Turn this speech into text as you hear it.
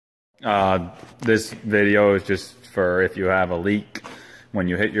This video is just for if you have a leak when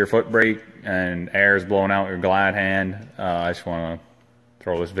you hit your foot brake and air is blowing out your glad hand. I just want to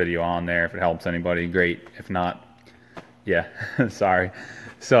throw this video on there. If it helps anybody, great. If not, yeah, sorry.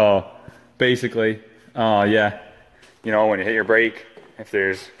 So basically, yeah, you know, when you hit your brake, if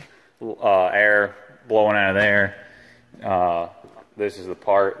there's air blowing out of there, this is the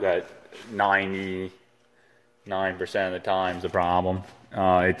part that 99% of the time is the problem.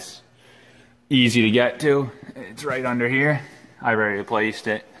 It's easy to get to. It's right under here. I already replaced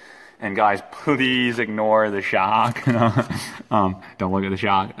it. And guys, please ignore the shock. Don't look at the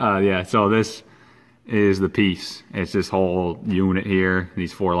shock. Yeah, so this is the piece. It's this whole unit here.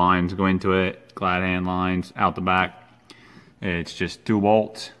 These 4 lines go into it. Glad hand lines out the back. It's just 2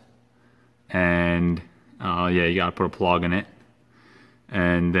 bolts. And yeah, you gotta put a plug in it.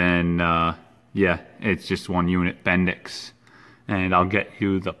 And then yeah, it's just 1 unit Bendix. And I'll get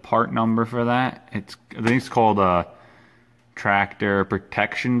you the part number for that. I think it's called a tractor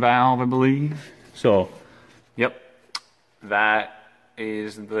protection valve, I believe. So, yep, that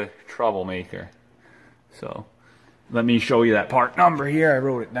is the troublemaker. So, let me show you that part number here. I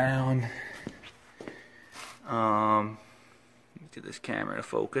wrote it down. Get this camera to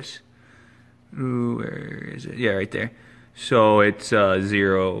focus. Ooh, where is it? Yeah, right there. So it's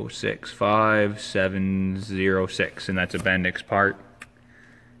 065706, and that's a Bendix part.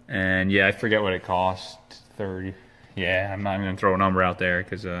 And yeah, I forget what it cost. 30. Yeah, I'm not even gonna throw a number out there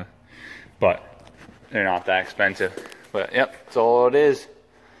because but they're not that expensive. But yep, that's all it is.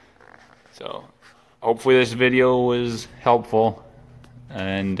 So hopefully this video was helpful,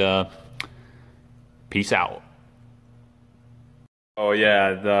 and peace out. Oh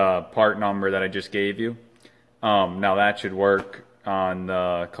yeah, the part number that I just gave you. Now that should work on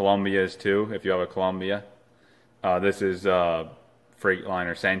the Columbias too, if you have a Columbia. This is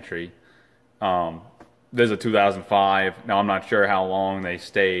Freightliner Century. This is a 2005. Now I'm not sure how long they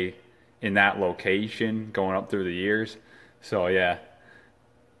stay in that location going up through the years. So yeah,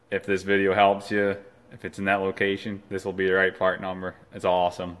 if this video helps you, if it's in that location, this will be the right part number. It's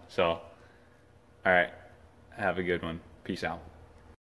awesome. So, alright, have a good one. Peace out.